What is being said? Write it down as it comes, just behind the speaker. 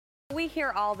we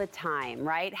hear all the time,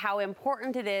 right, how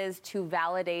important it is to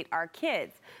validate our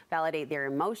kids, validate their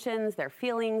emotions, their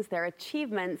feelings, their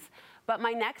achievements. But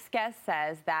my next guest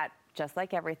says that just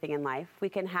like everything in life, we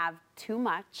can have too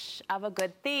much of a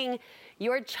good thing.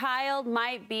 Your child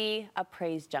might be a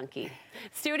praise junkie.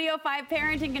 Studio 5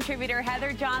 parenting contributor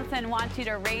Heather Johnson wants you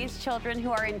to raise children who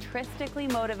are intrinsically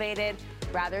motivated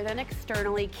rather than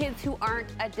externally, kids who aren't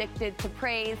addicted to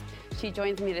praise. She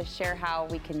joins me to share how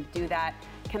we can do that.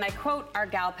 Can I quote our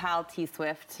gal pal T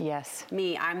Swift? Yes.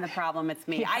 Me, I'm the problem, it's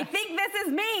me. Yeah. I think this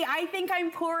is me. I think I'm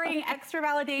pouring extra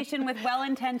validation with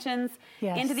well-intentions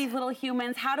into these little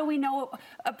humans. How do we know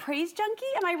a praise junkie?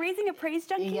 Am I raising a praise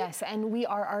junkie? Yes, and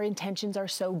our intentions are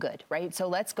so good, right? So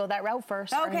let's go that route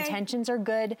first. Okay. Our intentions are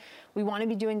good. We want to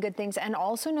be doing good things. And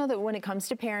also know that when it comes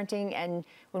to parenting and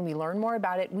when we learn more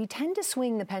about it, we tend to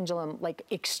swing the pendulum like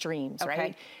extremes,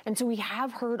 right? And so we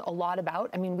have heard a lot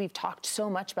about, we've talked so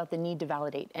much about the need to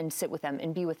validate and sit with them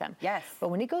and be with them. Yes. But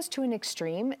when it goes to an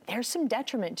extreme, there's some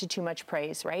detriment to too much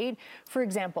praise, right? For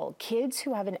example, kids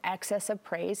who have an excess of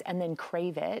praise and then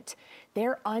crave it,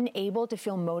 they're unable to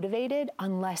feel motivated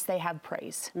unless they have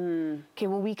praise. Okay,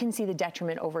 well, we can see the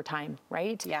detriment over time,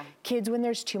 right? Yeah. Kids, when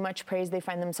there's too much praise, they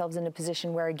find themselves in a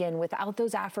position where, again, without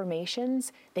those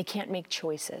affirmations, they can't make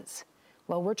choices.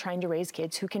 Well, we're trying to raise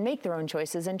kids who can make their own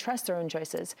choices and trust their own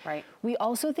choices. Right. We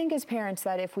also think as parents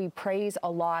that if we praise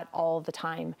a lot all the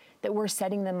time, that we're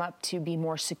setting them up to be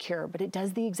more secure, but it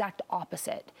does the exact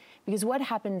opposite. Because what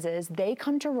happens is they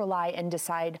come to rely and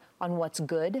decide on what's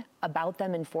good about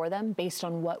them and for them based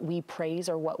on what we praise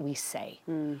or what we say.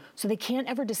 So they can't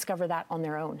ever discover that on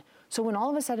their own. So when all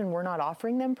of a sudden we're not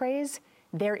offering them praise,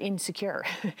 they're insecure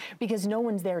because no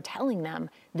one's there telling them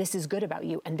this is good about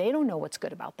you, and they don't know what's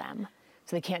good about them.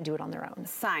 So they can't do it on their own.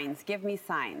 Signs. Give me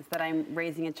signs that I'm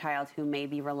raising a child who may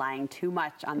be relying too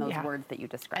much on those words that you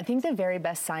described. I think the very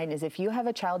best sign is if you have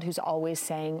a child who's always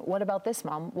saying, what about this,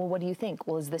 Mom? Well, what do you think?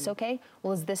 Well, is this okay?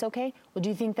 Well, is this okay? Well, do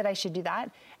you think that I should do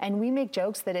that? And we make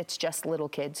jokes that it's just little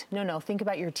kids. No, think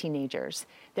about your teenagers.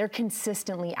 They're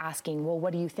consistently asking, well,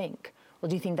 what do you think? Well,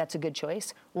 do you think that's a good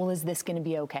choice? Well, is this going to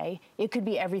be okay? It could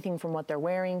be everything from what they're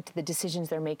wearing to the decisions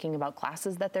they're making about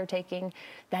classes that they're taking.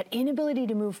 That inability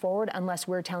to move forward unless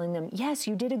we're telling them, yes,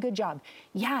 you did a good job.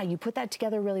 Yeah, you put that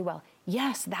together really well.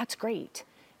 Yes, that's great.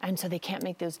 And so they can't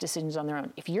make those decisions on their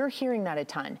own. If you're hearing that a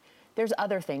ton, there's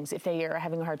other things. If they are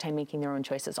having a hard time making their own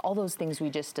choices, all those things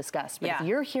we just discussed. But if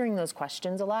you're hearing those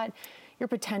questions a lot, you're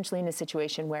potentially in a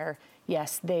situation where,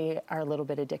 yes, they are a little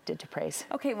bit addicted to praise.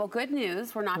 Okay, well, good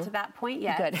news. We're not to that point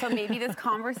yet. Good. So maybe this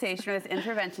conversation or this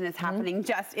intervention is happening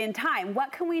just in time.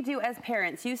 What can we do as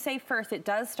parents? You say first, it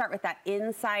does start with that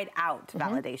inside-out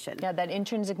validation. Yeah, that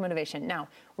intrinsic motivation. Now,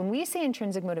 when we say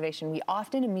intrinsic motivation, we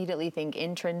often immediately think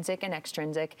intrinsic and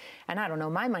extrinsic. And I don't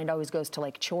know, my mind always goes to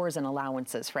like chores and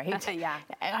allowances, right? Yeah.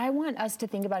 I want us to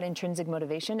think about intrinsic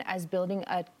motivation as building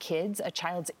a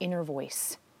child's inner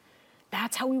voice.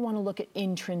 That's how we want to look at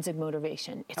intrinsic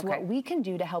motivation. It's what we can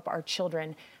do to help our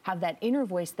children have that inner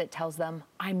voice that tells them,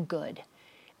 I'm good,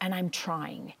 and I'm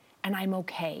trying, and I'm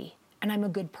okay, and I'm a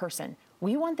good person.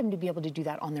 We want them to be able to do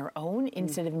that on their own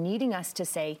instead of needing us to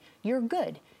say, you're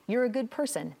good, you're a good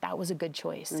person, that was a good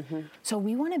choice. So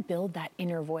we want to build that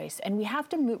inner voice, and we have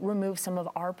to remove some of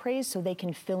our praise so they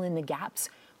can fill in the gaps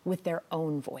with their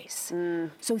own voice.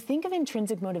 So think of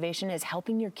intrinsic motivation as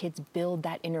helping your kids build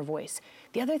that inner voice.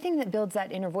 The other thing that builds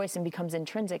that inner voice and becomes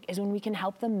intrinsic is when we can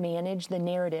help them manage the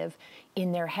narrative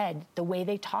in their head, the way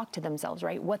they talk to themselves,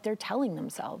 right? What they're telling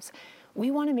themselves.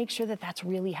 We want to make sure that that's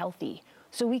really healthy.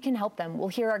 So we can help them. We'll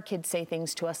hear our kids say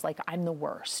things to us like, I'm the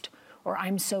worst, or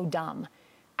I'm so dumb.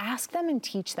 Ask them and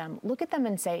teach them. Look at them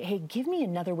and say, hey, give me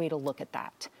another way to look at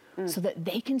that. So that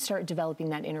they can start developing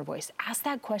that inner voice. Ask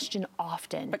that question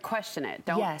often. But question it.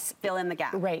 Don't fill in the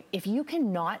gap. Right. If you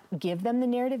cannot give them the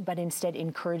narrative, but instead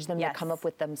encourage them to come up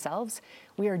with themselves,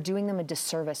 we are doing them a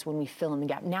disservice when we fill in the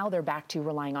gap. Now they're back to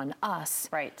relying on us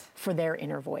for their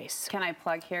inner voice. Can I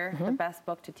plug here? The best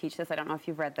book to teach this, I don't know if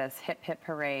you've read this, Hip Hip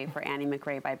Hooray for Annie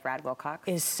McRae by Brad Wilcox.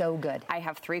 Is so good. I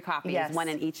have 3 copies, one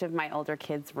in each of my older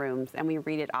kids' rooms, and we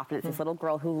read it often. It's this little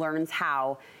girl who learns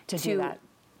how to do that.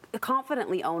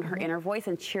 Confidently own her inner voice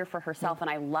and cheer for herself, and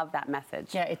I love that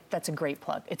message. Yeah, that's a great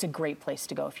plug. It's a great place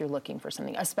to go if you're looking for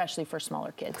something, especially for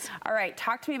smaller kids. All right,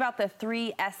 talk to me about the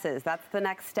 3 S's. That's the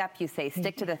next step, you say.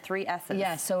 Stick to the 3 S's.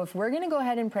 Yeah, so if we're going to go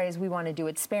ahead and praise, we want to do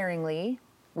it sparingly,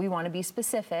 we want to be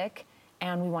specific,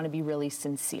 and we want to be really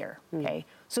sincere, okay?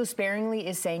 So sparingly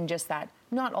is saying just that,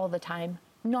 not all the time,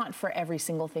 Not for every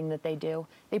single thing that they do.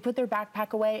 They put their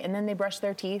backpack away and then they brush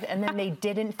their teeth and then they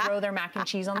didn't throw their mac and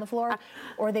cheese on the floor,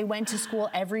 or they went to school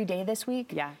every day this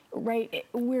week. Yeah. Right?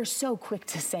 We're so quick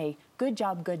to say, good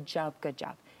job, good job, good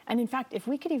job. And in fact, if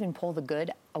we could even pull the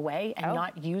good away and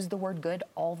not use the word good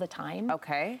all the time.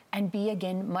 Okay. And be,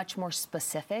 again, much more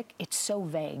specific, it's so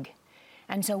vague.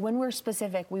 And so when we're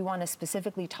specific, we want to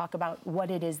specifically talk about what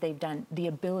it is they've done, the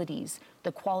abilities,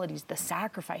 the qualities, the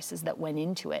sacrifices that went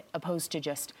into it, opposed to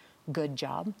just good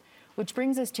job. Which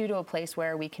brings us to a place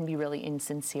where we can be really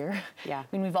insincere. Yeah. I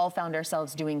mean, we've all found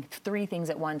ourselves doing 3 things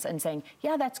at once and saying,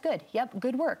 yeah, that's good. Yep,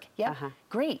 good work. Yep,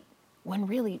 great. When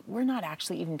really, we're not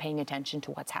actually even paying attention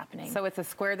to what's happening. So it's a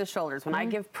square the shoulders. When I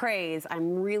give praise,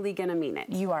 I'm really going to mean it.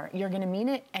 You are. You're going to mean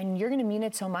it, and you're going to mean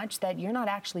it so much that you're not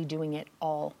actually doing it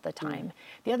all the time.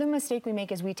 The other mistake we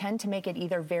make is we tend to make it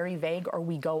either very vague or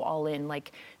we go all in,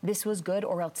 like this was good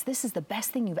or else this is the best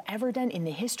thing you've ever done in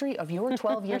the history of your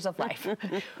 12 years of life.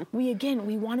 We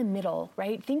want a middle,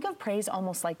 right? Think of praise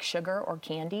almost like sugar or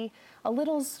candy. A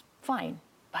little's fine,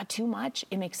 but too much,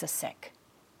 it makes us sick,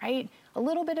 right? A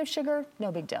little bit of sugar,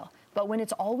 no big deal. But when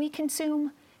it's all we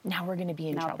consume, now we're going to be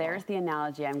in trouble. Now there's the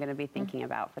analogy I'm going to be thinking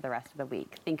about for the rest of the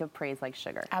week. Think of praise like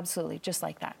sugar. Absolutely, just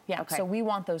like that. Yeah, Okay. So we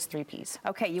want those 3 Ps.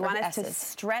 Okay, you want us to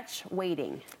stretch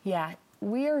waiting. Yeah,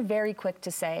 we are very quick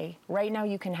to say, right now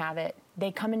you can have it.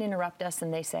 They come and interrupt us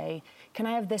and they say, can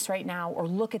I have this right now? Or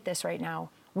look at this right now.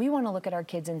 We want to look at our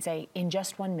kids and say, in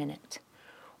just 1 minute.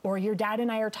 Or your dad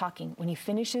and I are talking. When he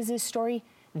finishes his story,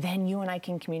 then you and I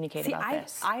can communicate about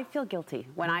this. I feel guilty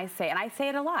when I say, and I say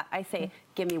it a lot, I say,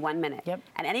 give me 1 minute. Yep.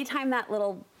 And anytime that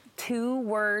little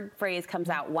 2-word phrase comes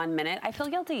out, 1 minute, I feel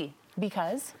guilty.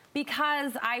 Because?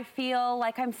 Because I feel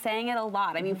like I'm saying it a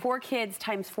lot. I mean, 4 kids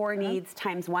times 4 needs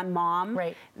times 1 mom.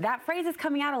 Right. That phrase is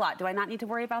coming out a lot. Do I not need to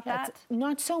worry about that?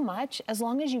 Not so much, as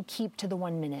long as you keep to the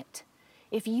 1 minute.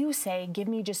 If you say, give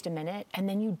me just a minute, and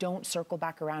then you don't circle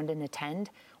back around and attend,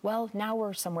 well, now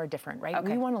we're somewhere different, right?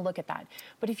 Okay. We want to look at that.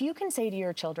 But if you can say to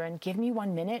your children, give me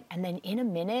 1 minute, and then in a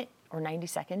minute or 90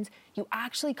 seconds, you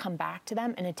actually come back to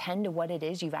them and attend to what it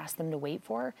is you've asked them to wait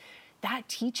for, that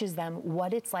teaches them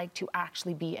what it's like to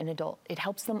actually be an adult. It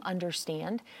helps them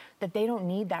understand that they don't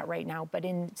need that right now, but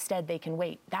instead they can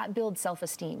wait. That builds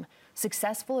self-esteem.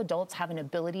 Successful adults have an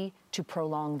ability to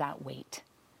prolong that wait.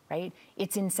 Right?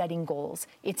 It's in setting goals.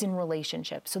 It's in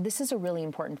relationships. So this is a really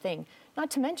important thing. Not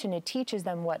to mention, it teaches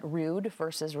them what rude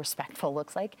versus respectful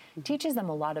looks like. It teaches them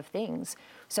a lot of things.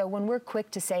 So when we're quick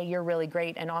to say you're really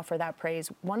great and offer that praise,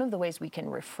 one of the ways we can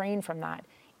refrain from that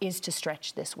is to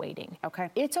stretch this waiting. Okay.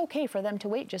 It's okay for them to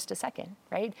wait just a second,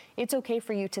 right? It's okay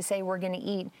for you to say we're going to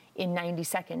eat in 90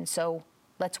 seconds, so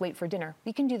let's wait for dinner.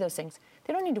 We can do those things.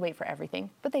 They don't need to wait for everything,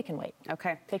 but they can wait.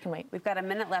 Okay. They can wait. We've got a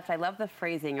minute left. I love the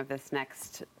phrasing of this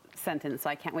next sentence, so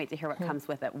I can't wait to hear what comes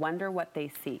with it. Wonder what they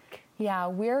seek. Yeah,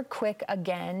 we're quick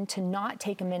again to not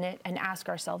take a minute and ask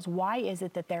ourselves, why is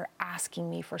it that they're asking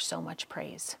me for so much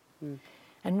praise?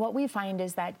 And what we find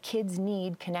is that kids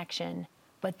need connection,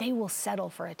 but they will settle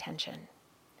for attention.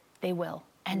 They will.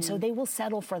 And so they will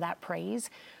settle for that praise,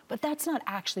 but that's not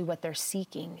actually what they're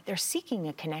seeking. They're seeking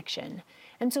a connection.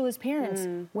 And so as parents,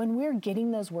 when we're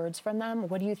getting those words from them,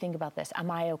 what do you think about this?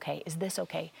 Am I okay? Is this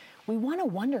okay? We want to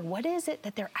wonder, what is it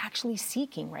that they're actually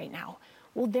seeking right now?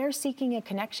 Well, they're seeking a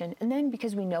connection. And then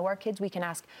because we know our kids, we can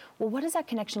ask, well, what does that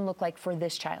connection look like for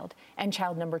this child and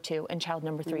child number 2 and child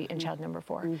number 3 and child number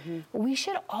 4? We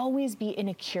should always be in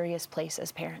a curious place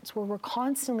as parents where we're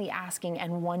constantly asking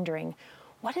and wondering,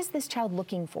 what is this child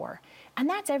looking for? And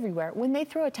that's everywhere. When they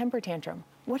throw a temper tantrum,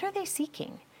 what are they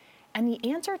seeking? And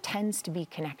the answer tends to be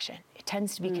connection. It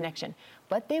tends to be connection.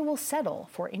 But they will settle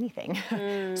for anything.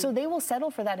 So they will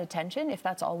settle for that attention if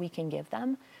that's all we can give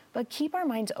them. But keep our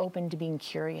minds open to being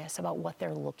curious about what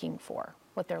they're looking for.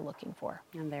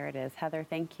 And there it is. Heather,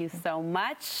 thank you so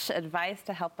much. Advice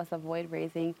to help us avoid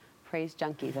raising praise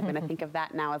junkies. I'm going to think of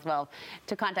that now as well.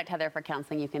 To contact Heather for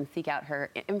counseling, you can seek out her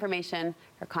information,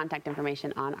 her contact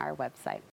information on our website.